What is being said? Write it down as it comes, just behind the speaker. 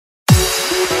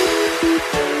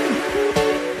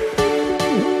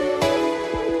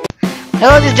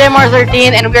Hello, this is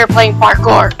JMR13 and we are playing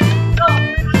parkour.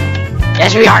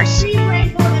 Yes, we are.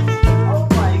 Oh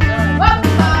my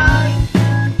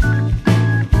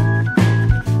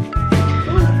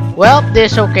god. Well,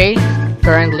 this is okay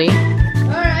currently.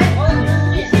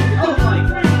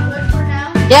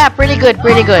 Yeah, pretty good,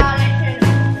 pretty good.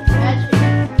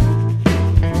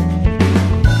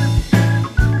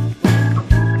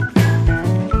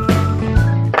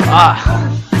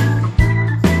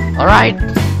 Alright.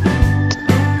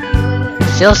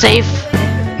 Still safe.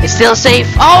 It's still safe.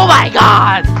 Oh my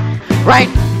god! Right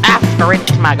after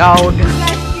it, my god.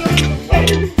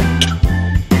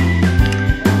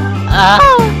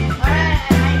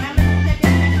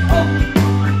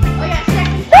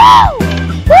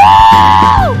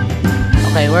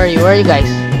 Okay, where are you? Where are you guys?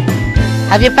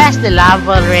 Have you passed the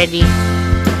lava already?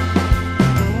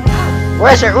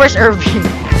 Where's Irvin?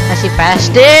 Has he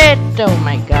passed it? Oh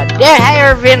my god. There, hi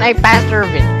Irvin. I passed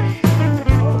Irvin.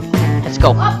 Let's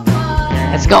go.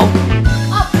 Let's go.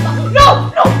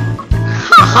 No! No!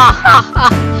 Ha ha ha ha.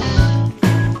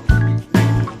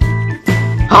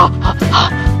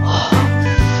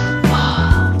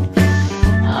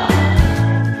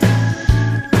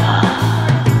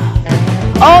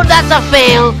 Oh, that's a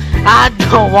fail. I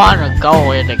don't want to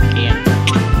go in again.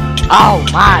 Oh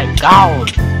my god.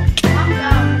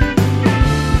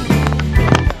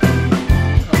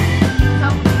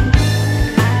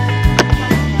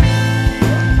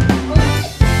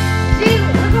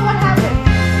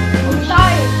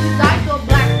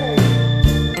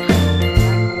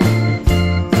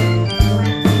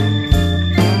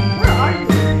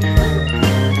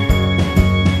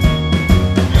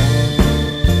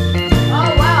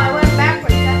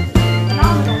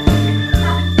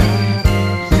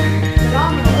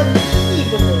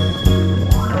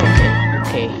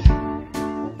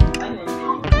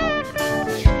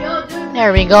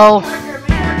 There we go.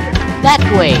 That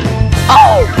way.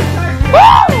 Oh!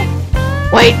 Woo!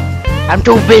 Wait, I'm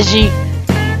too busy.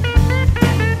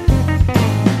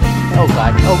 Oh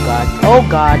god, oh god, oh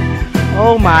god,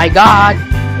 oh my god.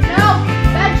 No!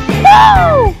 That shit!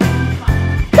 Woo!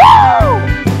 Woo!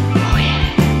 Oh yeah.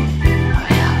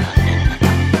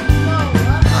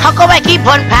 How come I keep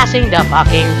on passing the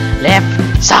fucking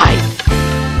left side?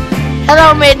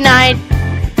 Hello, Midnight.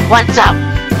 What's up?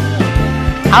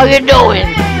 How you doing?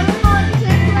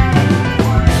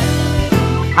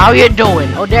 How you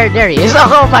doing? Oh, there he is.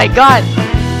 Oh my god.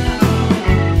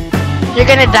 You're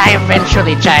gonna die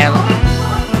eventually, child.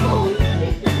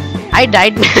 I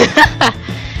died.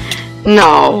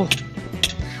 No.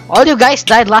 All you guys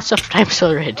died lots of times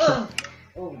already.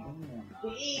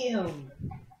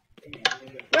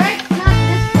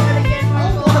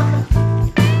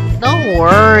 Don't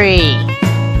worry.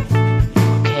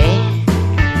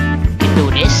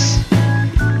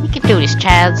 Do this,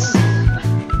 childs.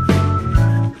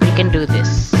 We can do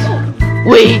this.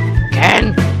 We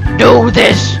can do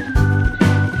this.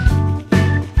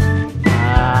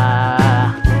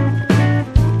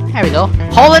 There we go.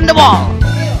 Hole in the wall.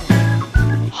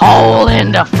 Hole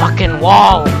in the fucking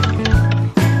wall.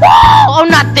 Whoa! Oh,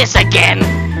 not this again.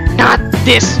 Not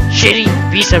this shitty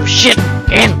piece of shit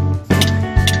again.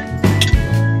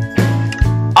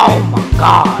 Oh my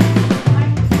god.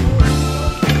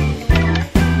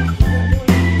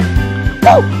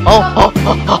 Oh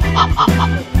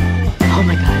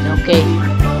my god, okay.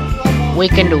 We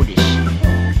can do this.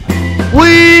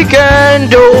 We can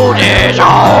do this!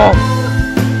 Oh!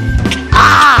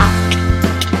 Ah!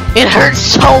 It hurts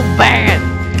so bad!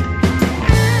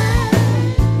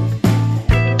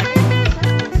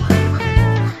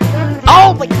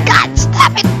 Oh my god,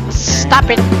 stop it! Stop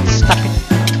it! Stop it!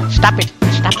 Stop it!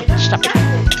 Stop it! Stop it!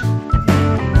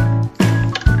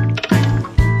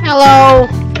 Hello!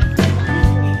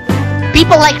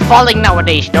 People like falling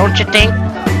nowadays, don't you think?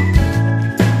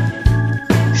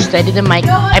 Steady the mic.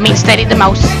 I mean, steady the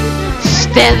mouse.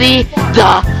 Steady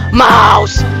the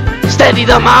mouse. Steady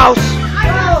the mouse.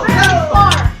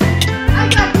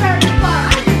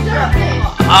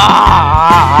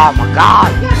 Oh my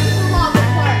god.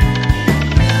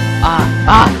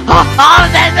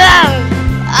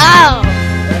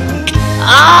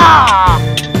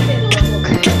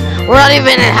 We're not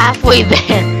even halfway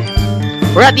there.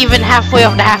 We're not even halfway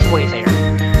of the halfway there.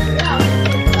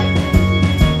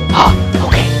 Oh,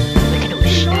 okay. We can do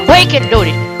this. We can do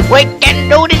this. We can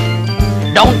do this.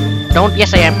 Don't.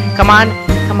 Yes, I am. Come on.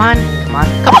 Come on. Come on.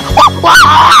 Come on.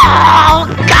 Whoa!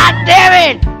 God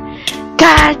damn it!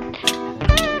 God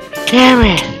damn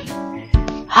it!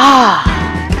 Ah.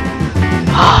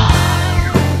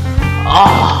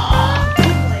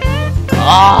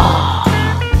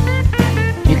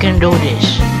 You can do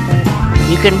this.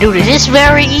 You can do this. It's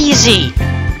very easy.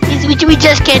 We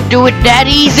just can't do it that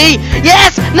easy.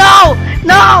 Yes! No!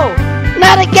 No!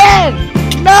 Not again!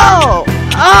 No!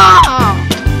 Oh!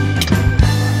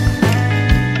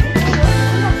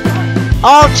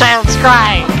 All child's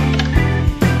crying.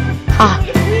 Huh.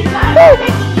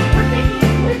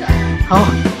 Oh.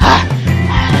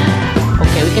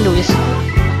 Okay, we can do this.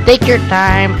 Take your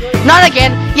time. Not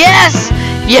again. Yes!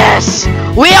 Yes!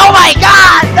 Oh my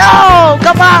god! No!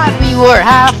 Come on! We were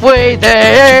halfway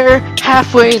there.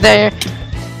 Halfway there.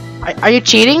 Are you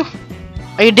cheating?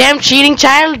 Are you damn cheating,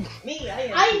 child? Me,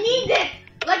 I need it!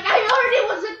 Like I already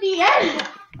was at the end!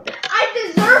 I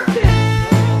deserved it!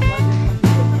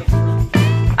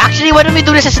 Actually, why don't we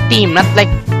do this as a team? Not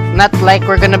like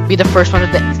we're gonna be the first one to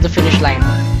the finish line.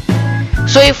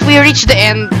 So if we reach the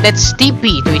end, let's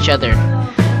TP to each other.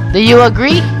 Do you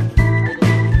agree?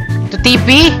 To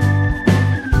TP?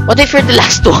 What if you're the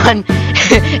last one?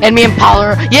 And me and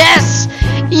Paolo. Yes!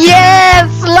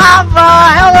 Yes!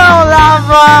 Lava! Hello,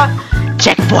 lava!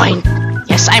 Checkpoint.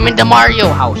 Yes, I'm in the Mario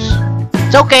house.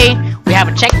 It's okay. We have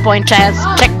a checkpoint, chance.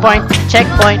 Checkpoint.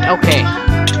 Checkpoint. Okay.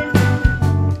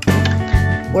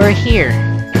 We're here.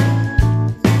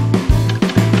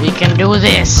 We can do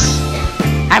this.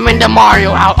 I'm in the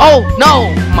Mario house. Oh, no!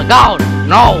 Oh my god.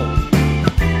 No.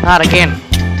 Not again.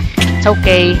 It's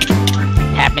okay.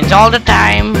 Happens all the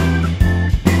time.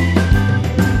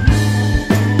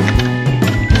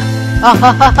 Oh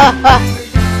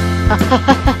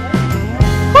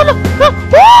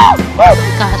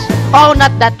my gosh. Oh,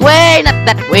 not that way, not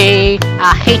that way.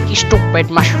 I hate these stupid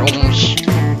mushrooms.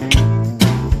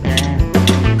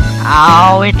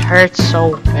 Ow, it hurts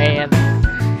so bad.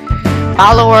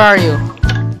 Paolo, where are you?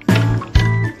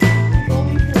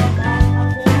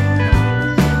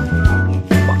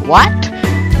 What?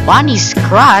 Bonnie's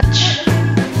crutch?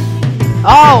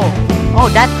 Oh,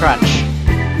 that crutch.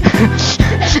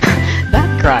 That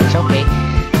crutch, okay.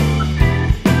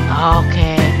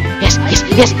 Okay. Yes, yes,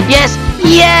 yes, yes,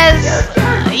 yes!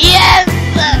 Yes!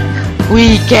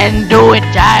 We can do it,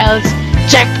 Giles!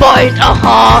 Checkpoint!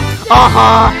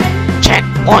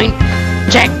 Checkpoint!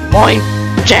 Checkpoint!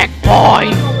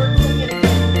 Checkpoint!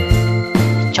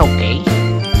 It's okay.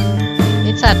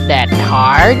 It's not that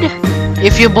hard.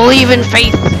 If you believe in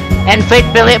faith, and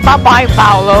faith believe. Bye-bye,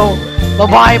 Paolo!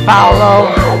 Bye-bye,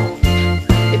 Paolo!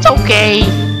 It's okay.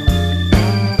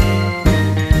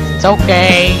 It's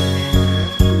okay.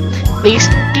 Please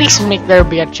make there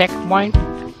be a checkpoint.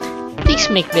 Please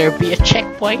make there be a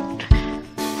checkpoint.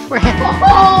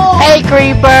 Hey,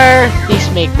 Creeper! Please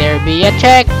make there be a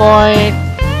checkpoint.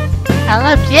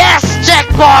 Yes,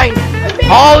 checkpoint!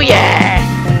 Oh yeah,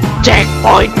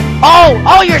 checkpoint!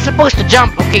 Oh, you're supposed to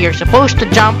jump. Okay, you're supposed to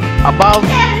jump above.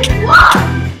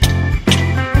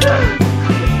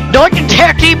 Don't you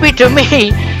dare TP to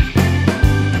me!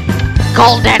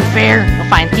 Call that fair?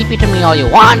 Fine, TP to me all you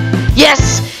want.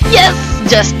 Yes, yes,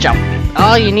 just jump.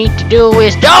 All you need to do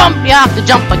is jump. You have to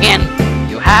jump again.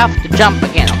 You have to jump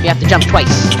again. You have to jump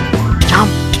twice.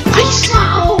 Jump twice.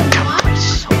 Jump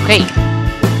twice. Okay.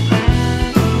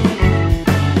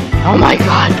 Oh my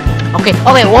god. Okay,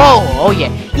 whoa, oh yeah.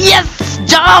 Yes,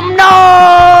 jump,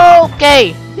 no!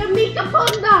 Okay.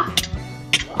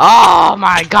 Oh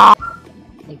my god.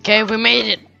 Okay, we made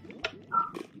it.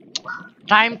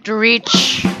 Time to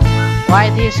reach. Why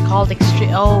this called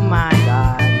extreme? Oh my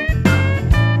god.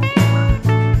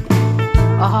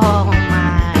 Oh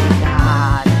my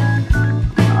god.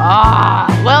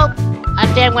 Well, I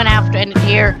think I'm gonna have to end it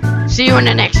here. See you in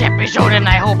the next episode, and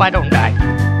I hope I don't die.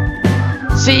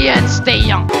 See ya and stay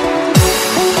young.